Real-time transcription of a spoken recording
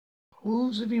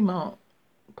Wolseley Mark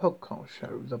podcast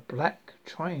show, The Black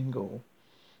Triangle.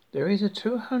 There is a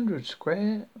 200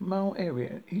 square mile area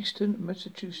in eastern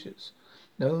Massachusetts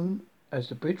known as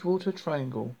the Bridgewater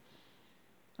Triangle,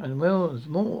 and well as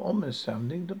more ominous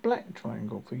sounding, the Black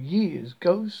Triangle. For years,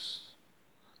 ghosts,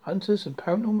 hunters, and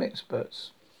paranormal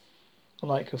experts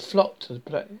alike have flocked to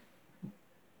the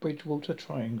Bridgewater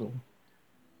Triangle.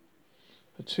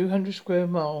 The 200 square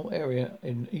mile area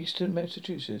in eastern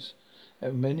Massachusetts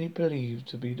and many believe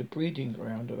to be the breeding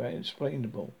ground of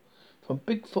unexplainable, from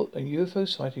Bigfoot and UFO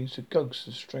sightings to ghosts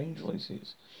and strange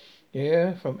voices. The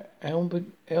area from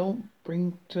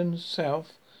Elbrington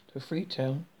south to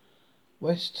Freetown,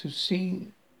 west to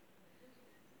Seanook,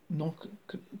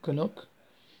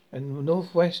 and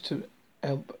northwest to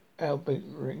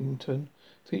Elbrington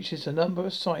features a number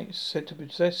of sites said to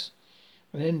possess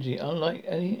an energy unlike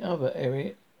any other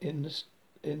area in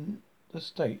the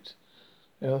state.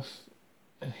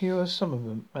 Here are some of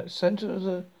them. At the center of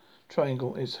the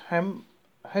triangle is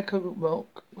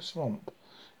Hackerrock Swamp,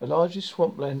 the largest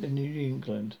swampland in New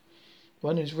England.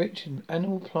 One is rich in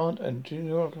animal, plant, and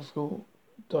geographical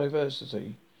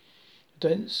diversity. The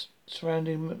dense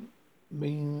surrounding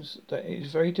means that it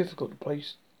is very difficult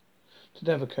place to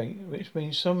navigate, which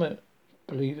means some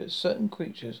believe that certain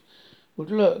creatures would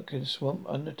lurk in the swamp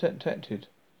undetected.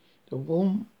 The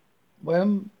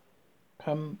Wampanoag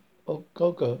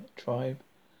tribe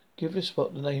give the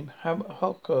spot the name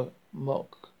Hockomock,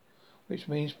 which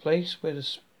means place where the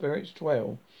spirits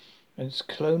dwell, and its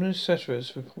colonial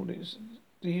settlers report it as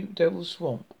the Devil's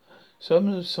Swamp. Some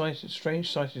of the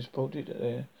strange sightings reported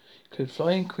there include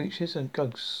flying creatures and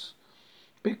ghosts.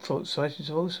 Bigfoot sightings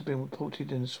have also been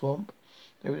reported in the swamp.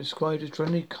 They were described as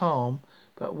generally calm,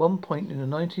 but at one point in the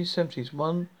 1970s,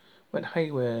 one went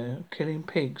haywire, killing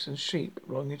pigs and sheep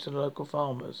belonging to the local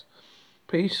farmers.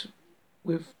 Police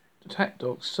with attack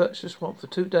dogs searched the swamp for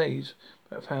 2 days,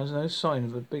 but found no sign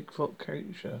of a Bigfoot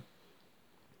creature.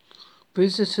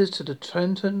 Visitors to the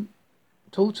Taunton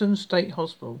State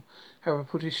Hospital have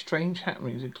reported strange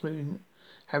happenings, including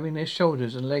having their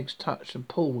shoulders and legs touched and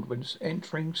pulled when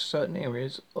entering certain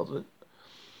areas of the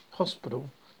hospital.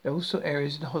 There are also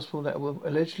areas in the hospital that were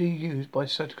allegedly used by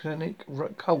satanic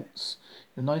cults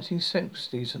in the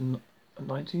 1960s and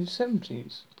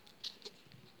 1970s.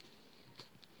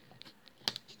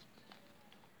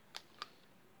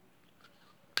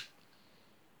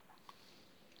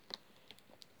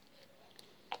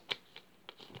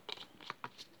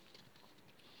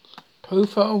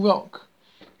 Profile Rock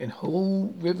in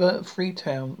Hall River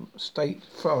Freetown State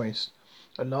Forest,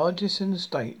 the largest in the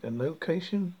state. The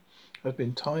location has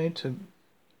been tied to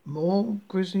more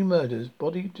grisly murders,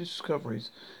 body discoveries,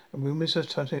 and rumors of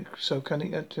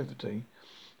satanic activity.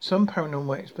 Some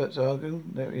paranormal experts argue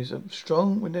there is a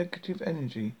strong negative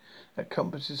energy that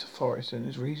encompasses the forest and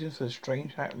is reason for the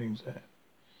strange happenings there.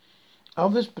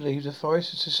 Others believe the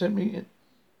forest is simply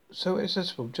so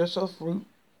accessible just off Route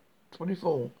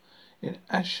 24 in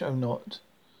Astronaut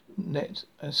Net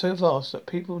and so vast that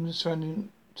people in the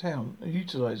surrounding town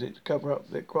utilize it to cover up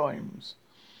their crimes.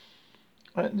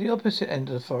 At the opposite end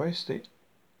of the forest, the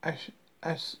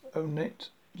Astronaut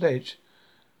Ledge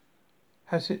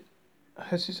has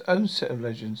its own set of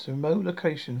legends. The remote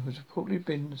location has reportedly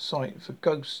been the site for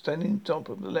ghosts standing on top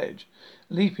of the ledge,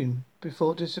 leaping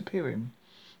before disappearing.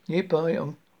 Nearby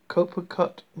on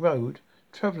Coppercut Road,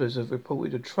 travellers have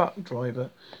reported a truck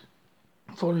driver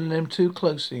following them too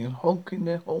closely and honking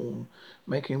their horn,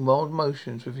 making wild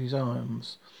motions with his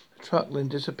arms. The truck then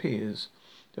disappears.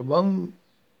 The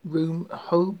one-room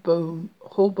Holborn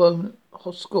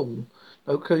School,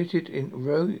 located in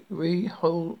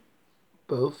Rehoboth,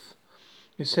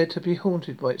 is said to be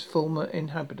haunted by its former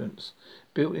inhabitants.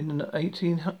 Built in the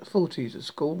 1840s, the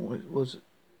school was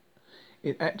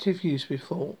in active use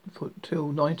till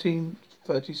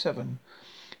 1937.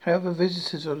 However,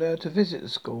 visitors are allowed to visit the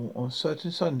school on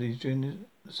certain Sundays during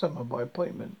the summer by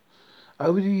appointment.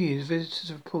 Over the years, visitors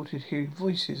have reported hearing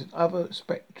voices and other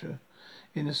spectra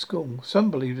in the school.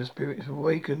 Some believe the spirits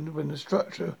awakened when the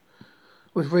structure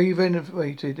was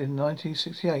re-renovated in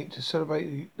 1968 to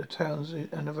celebrate the town's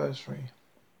anniversary.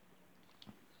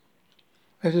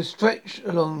 There's a stretch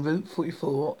along Route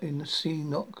 44 in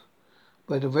Seanook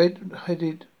where the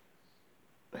red-headed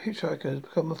hitchhiker has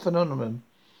become a phenomenon.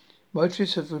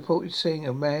 Motorists have reported seeing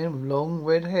a man with long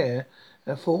red hair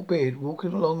and a full beard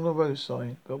walking along the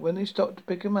roadside, but when they stop to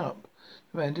pick him up,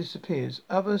 the man disappears.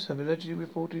 Others have allegedly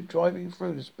reported driving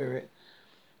through the spirit,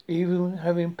 even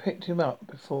having picked him up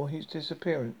before his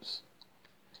disappearance.